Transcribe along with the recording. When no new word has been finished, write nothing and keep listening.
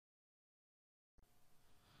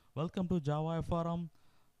Welcome to Java Forum.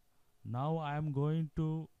 Now I am going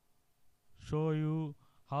to show you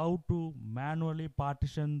how to manually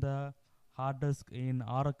partition the hard disk in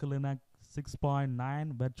Oracle Linux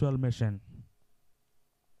 6.9 virtual machine.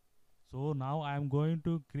 So now I am going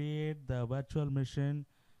to create the virtual machine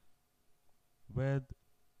with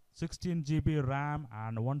 16 GB RAM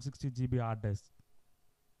and 160 GB hard disk.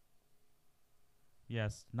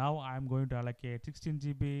 Yes, now I am going to allocate 16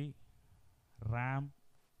 GB RAM.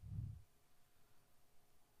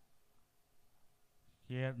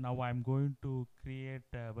 Here now I am going to create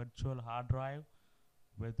a virtual hard drive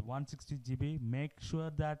with 160 GB. Make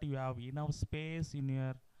sure that you have enough space in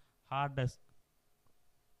your hard disk.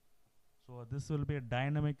 So this will be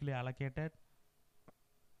dynamically allocated.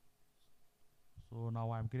 So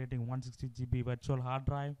now I am creating 160 GB virtual hard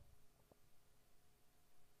drive.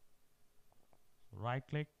 So right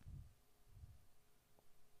click,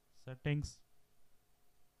 settings.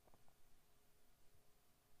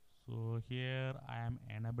 So here I am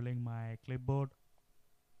enabling my clipboard.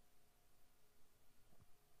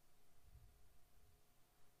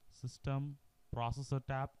 System processor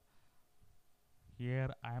tab. Here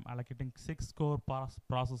I am allocating 6 core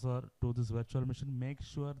processor to this virtual machine. Make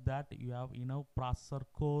sure that you have enough processor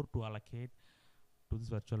core to allocate to this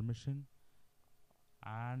virtual machine.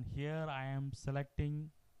 And here I am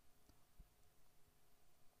selecting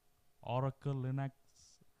Oracle Linux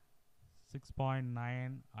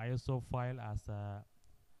 6.9 ISO file as a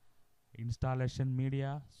installation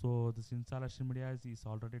media. So this installation media is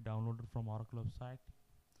already downloaded from Oracle website.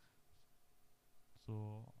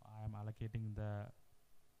 So I am allocating the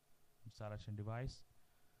installation device.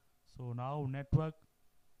 So now network,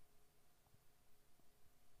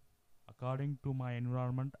 according to my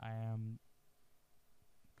environment, I am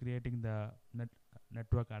creating the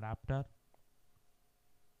network adapter.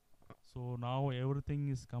 So now everything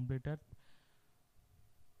is completed.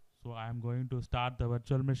 So I am going to start the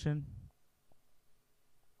virtual machine.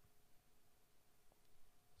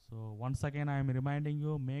 So once again I am reminding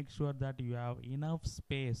you, make sure that you have enough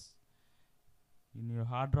space in your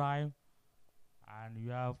hard drive and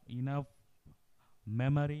you have enough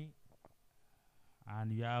memory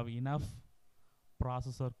and you have enough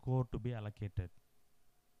processor core to be allocated.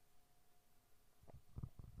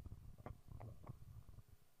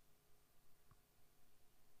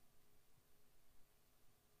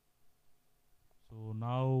 So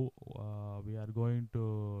now we are going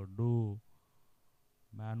to do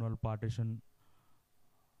manual partition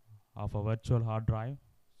of a virtual hard drive.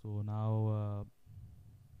 So now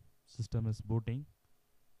system is booting.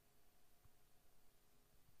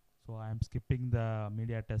 So I am skipping the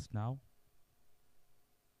media test now.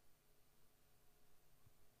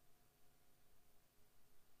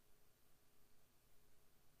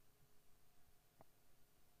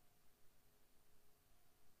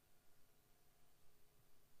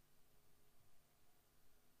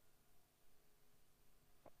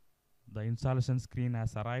 The installation screen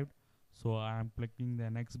has arrived. So I am clicking the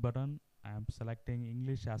next button. I am selecting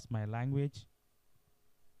English as my language.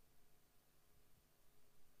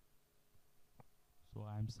 So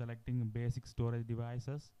I am selecting basic storage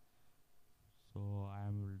devices. So I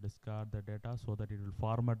will discard the data so that it will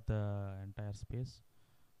format the entire space.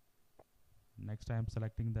 Next I am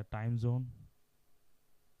selecting the time zone.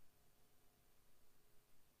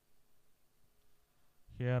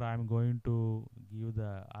 Here I am going to give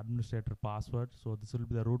the administrator password. So this will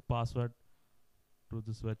be the root password to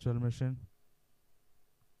this virtual machine.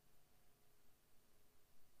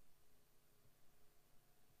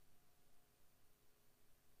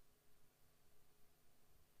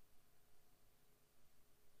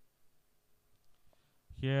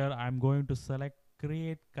 Here I am going to select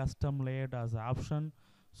create custom layout as option.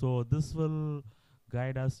 So this will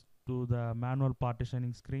guide us to the manual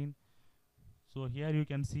partitioning screen. So here you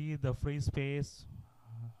can see the free space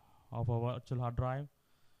of a virtual hard drive.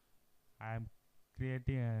 I am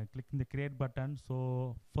clicking the create button.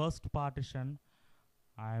 So first partition,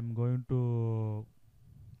 I am going to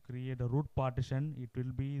create a root partition. It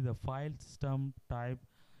will be the file system type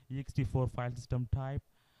ext4 file system type,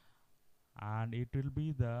 and it will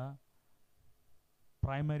be the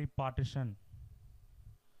primary partition.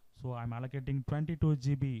 So I'm allocating 22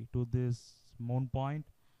 GB to this mount point.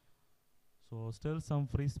 So still some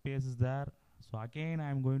free space is there. So again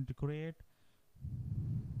I'm going to create.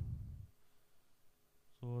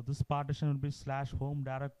 So this partition will be /home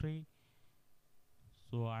directory.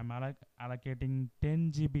 So I'm allocating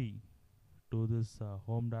 10 GB to this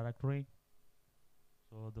home directory.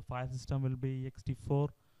 So the file system will be ext4.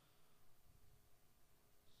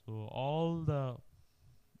 So all the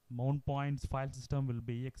mount points file system will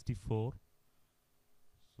be ext4.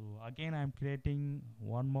 So again I'm creating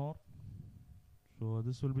one more. So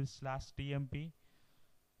this will be /tmp.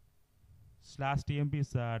 /tmp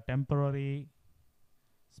is a temporary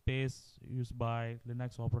space used by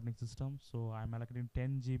Linux operating system. So I'm allocating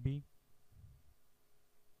 10 GB.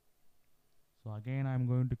 So again I'm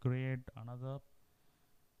going to create another.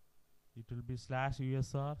 It will be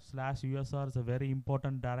 /usr. /usr is a very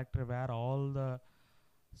important directory where all the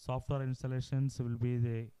software installations will be,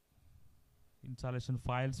 the installation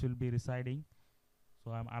files will be residing.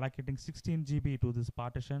 So I'm allocating 16 GB to this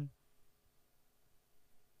partition.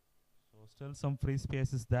 So still some free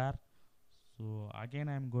space is there. So again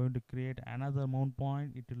I'm going to create another mount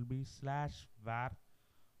point. It will be /var.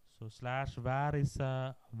 So /var is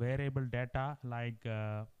a variable data like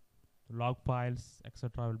log files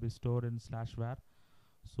etc. will be stored in /var.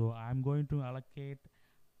 So I'm going to allocate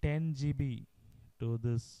 10 GB to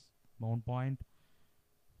this mount point.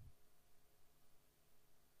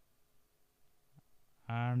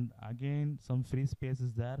 And again some free space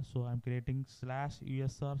is there. So I'm creating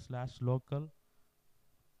 /usr/local.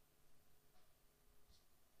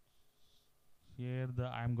 Here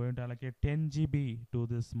I'm going to allocate 10 GB to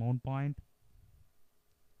this mount point.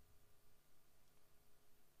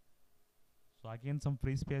 So again some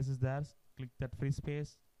free space is there. Click that free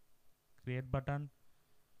space, create button.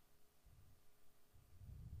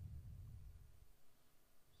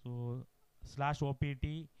 So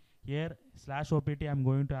 /opt. Here /opt I'm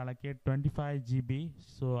going to allocate 25 GB.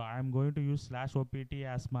 So I'm going to use /opt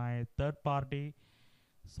as my third party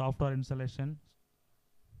software installation.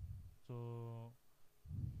 So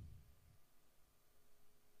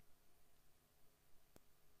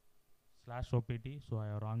 /opt. So I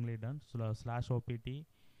have wrongly done. So /opt.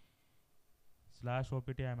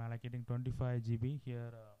 I'm allocating 25 GB.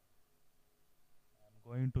 Here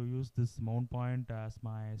I'm going to use this mount point as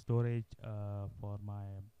my storage for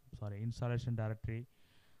my installation directory,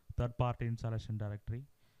 third party installation directory.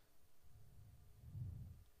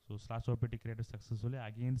 So /opt created successfully.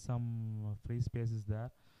 Again some free space is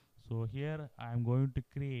there. So here I am going to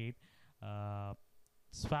create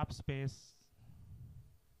swap space.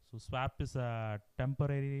 So swap is a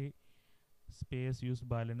temporary space used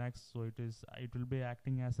by Linux. So it will be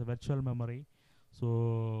acting as a virtual memory.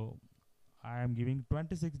 So I am giving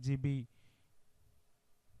 26 GB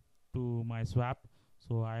to my swap.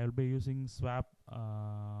 So I will be using swap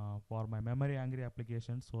for my memory hungry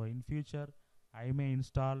application. So in future I may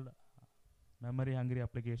install memory hungry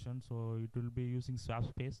application. So it will be using swap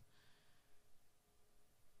space.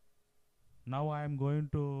 Now I am going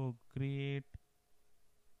to create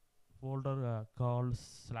folder called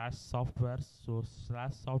 /softwares. So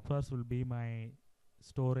 /softwares will be my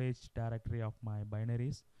storage directory of my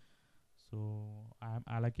binaries. So I am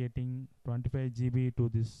allocating 25 GB to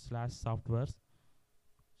this /softwares.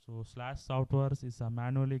 So /softwares is a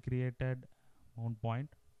manually created mount point,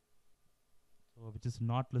 so which is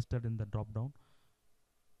not listed in the drop down.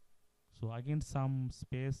 So again some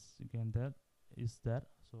space again there is there.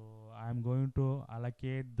 So I am going to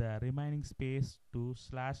allocate the remaining space to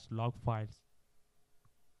 /log files.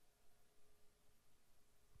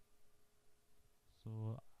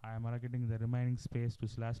 So I am allocating the remaining space to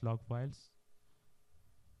 /log files.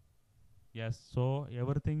 Yes, so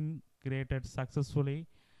everything created successfully,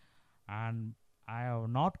 and I have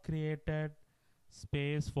not created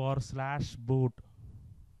space for /boot.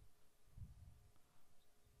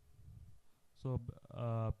 So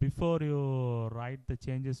before you write the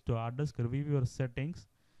changes to HardDisk, review your settings.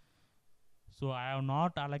 So I have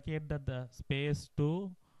not allocated the space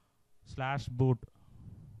to /boot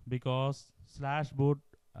because /boot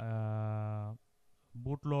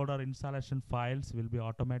bootloader installation files will be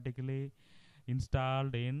automatically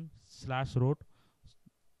installed in /root.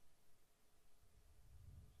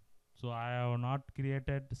 So I have not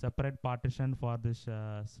created separate partition for this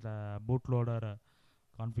bootloader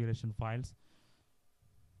configuration files.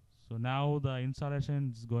 So now the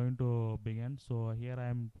installation is going to begin. So here I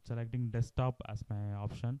am selecting desktop as my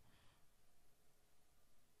option.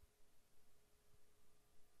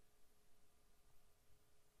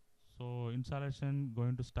 So installation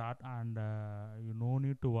going to start, and you no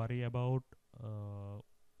need to worry about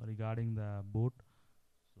regarding the boot.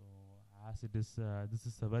 So as it is this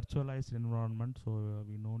is a virtualized environment, so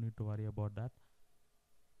we no need to worry about that.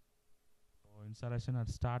 So installation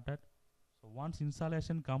has started. So once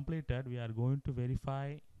installation completed, we are going to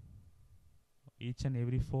verify each and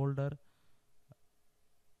every folder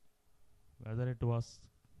whether it was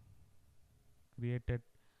created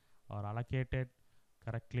or allocated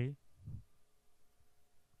correctly.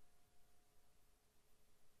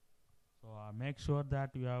 make sure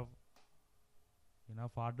that you have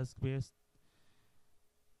enough hard disk space,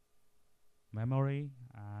 memory,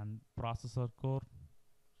 and processor core.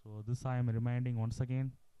 So this I am reminding once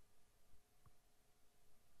again.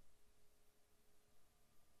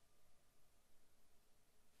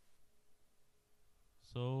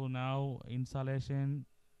 So now installation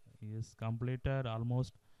is completed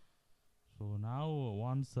almost. So now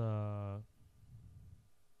once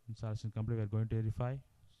installation complete, we are going to verify.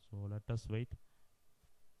 So let us wait.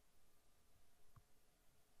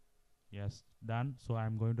 Yes, done. So I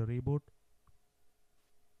am going to reboot.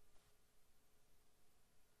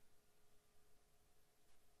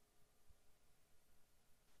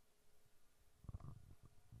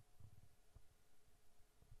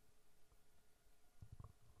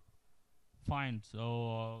 Fine.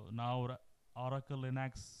 So now Oracle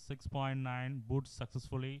Linux 6.9 boots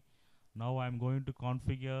successfully. Now I'm going to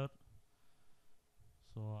configure.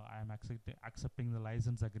 So I'm accepting the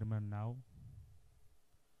license agreement now.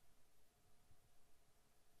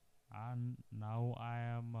 And now I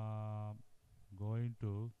am going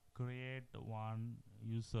to create one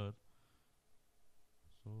user.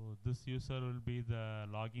 So this user will be the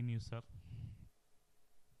login user.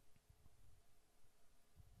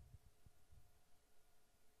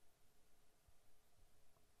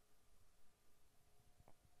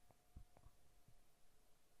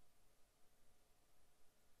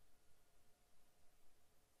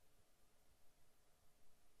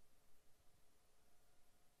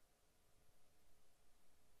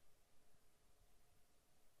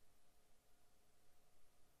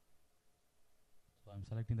 So I'm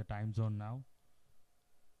selecting the time zone now.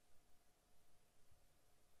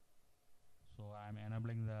 So I'm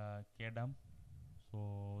enabling the KDUM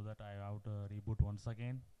so that I have to reboot once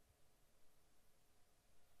again.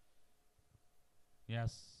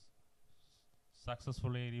 Yes,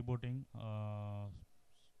 successfully rebooting.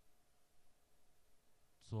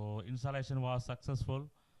 So installation was successful.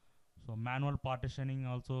 So manual partitioning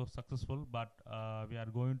also successful, but we are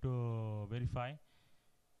going to verify.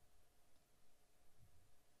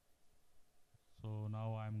 So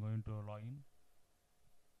now I'm going to log in.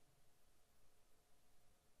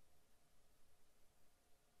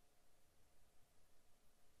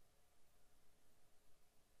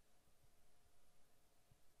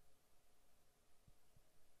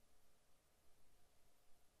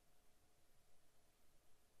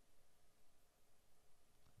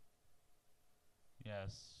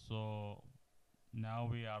 Yes, so now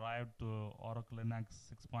we arrived to Oracle Linux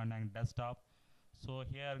 6.9 desktop. So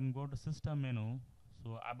here I'm going to system menu.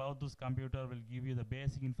 So about this computer will give you the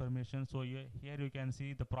basic information. So here you can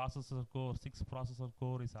see the processor core, 6 processor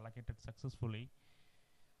core is allocated successfully.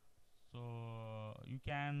 So you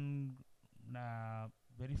can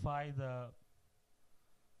verify the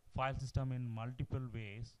file system in multiple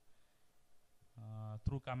ways.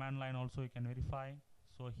 Through command line also you can verify.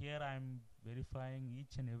 So here I am verifying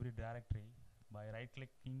each and every directory by right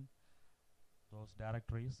clicking those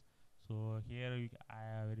directories. So here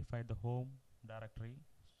I verified the home directory,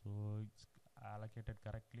 so it's allocated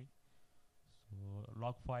correctly. So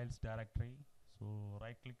log files directory, so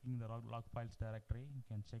right clicking the log files directory, you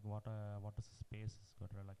can check what is the space is got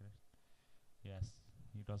allocated. Yes,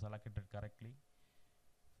 it was allocated correctly.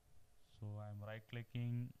 So I'm right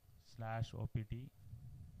clicking /opt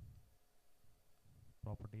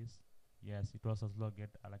properties. Yes, it was also get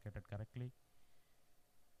allocated correctly.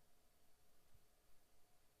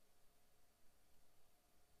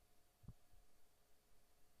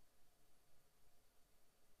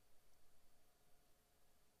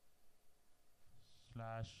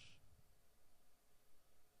 Slash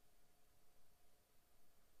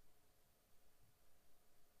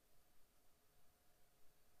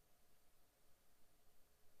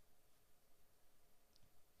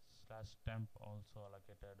temp also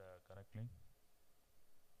allocated correctly.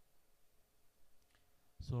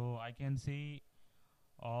 So I can see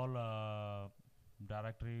all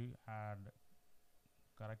directory had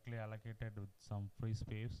correctly allocated with some free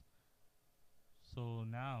space. So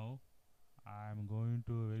now I'm going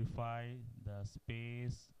to verify the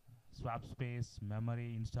swap space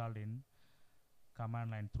memory installed in command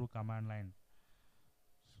line through command line.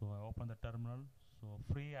 So I open the terminal. So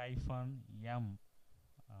free-m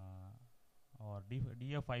or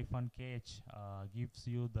df-kh gives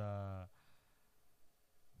you the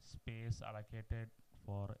space allocated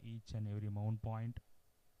for each and every mount point.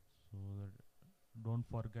 So don't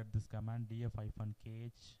forget this command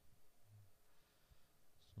df-kh.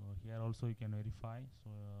 So here also you can verify.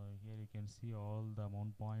 So here you can see all the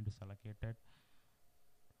mount point is allocated.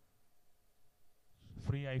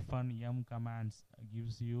 Free-m commands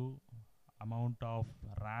gives you amount of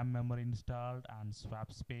RAM memory installed and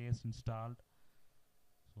swap space installed.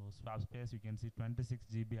 So swap space, you can see 26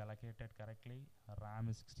 GB allocated correctly. RAM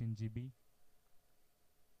is 16 GB.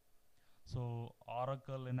 So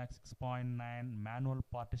Oracle Linux 6.9 manual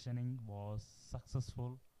partitioning was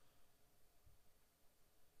successful.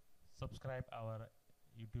 Subscribe our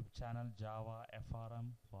YouTube channel Java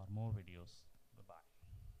FRM for more videos.